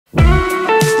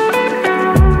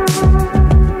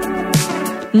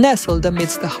Nestled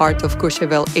amidst the heart of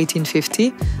Courchevel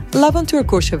 1850, L'Aventure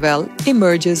Courchevel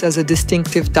emerges as a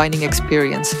distinctive dining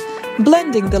experience,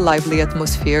 blending the lively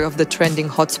atmosphere of the trending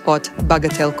hotspot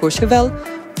Bagatelle Courchevel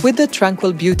with the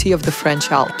tranquil beauty of the French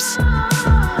Alps.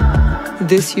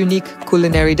 This unique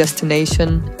culinary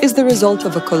destination is the result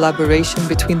of a collaboration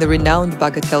between the renowned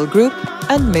Bagatelle Group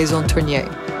and Maison Tournier.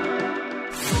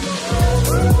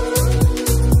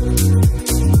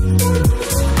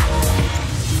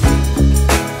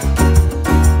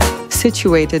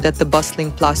 Situated at the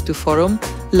bustling Place du Forum,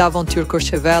 L'Aventure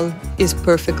Courchevel is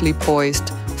perfectly poised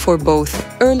for both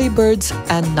early birds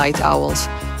and night owls,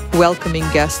 welcoming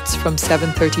guests from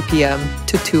 7:30 p.m.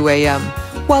 to 2 a.m.,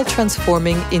 while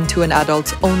transforming into an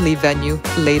adults-only venue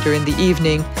later in the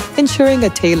evening, ensuring a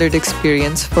tailored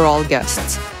experience for all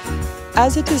guests.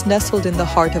 As it is nestled in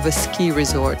the heart of a ski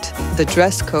resort, the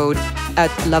dress code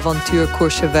at L'Aventure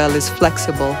Courchevel is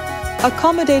flexible,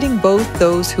 accommodating both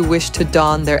those who wish to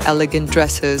don their elegant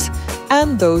dresses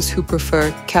and those who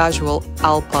prefer casual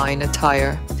alpine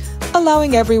attire,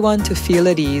 allowing everyone to feel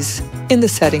at ease in the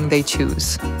setting they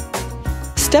choose.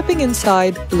 Stepping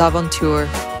inside L'Aventure,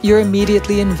 you're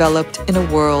immediately enveloped in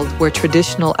a world where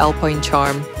traditional alpine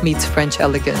charm meets French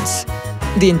elegance.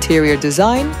 The interior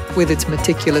design, with its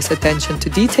meticulous attention to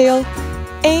detail,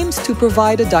 aims to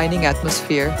provide a dining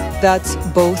atmosphere that's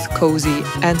both cozy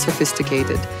and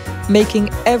sophisticated, making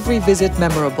every visit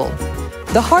memorable.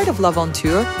 The heart of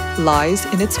L'Aventure lies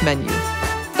in its menu,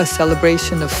 a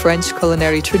celebration of French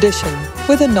culinary tradition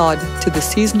with a nod to the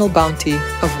seasonal bounty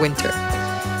of winter.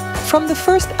 From the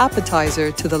first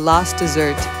appetizer to the last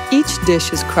dessert, each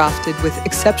dish is crafted with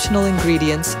exceptional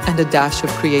ingredients and a dash of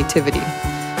creativity,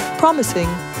 promising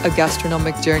a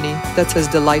gastronomic journey that's as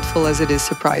delightful as it is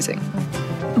surprising.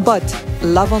 But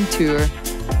L'Aventure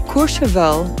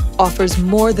Courchevel offers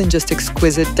more than just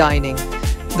exquisite dining.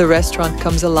 The restaurant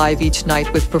comes alive each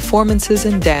night with performances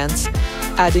and dance,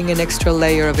 adding an extra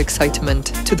layer of excitement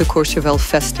to the Courchevel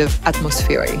festive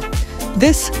atmosphere.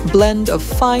 This blend of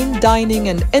fine dining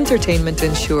and entertainment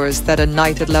ensures that a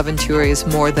night at L'Aventure is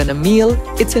more than a meal,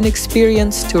 it's an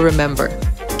experience to remember.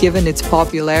 Given its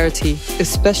popularity,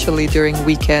 especially during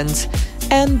weekends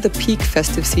and the peak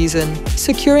festive season,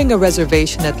 securing a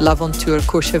reservation at L'Aventure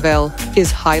Courchevel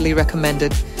is highly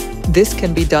recommended. This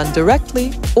can be done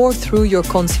directly or through your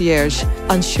concierge,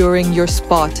 ensuring your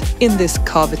spot in this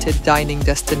coveted dining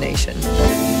destination.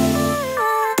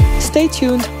 Stay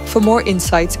tuned for more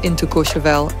insights into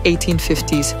Courchevel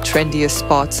 1850's trendiest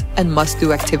spots and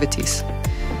must-do activities.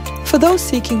 For those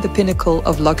seeking the pinnacle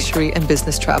of luxury and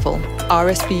business travel,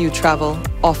 RSPU Travel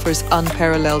offers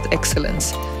unparalleled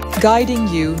excellence, guiding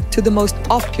you to the most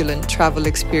opulent travel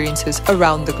experiences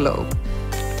around the globe.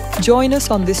 Join us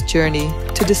on this journey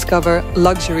to discover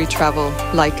luxury travel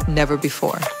like never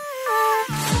before.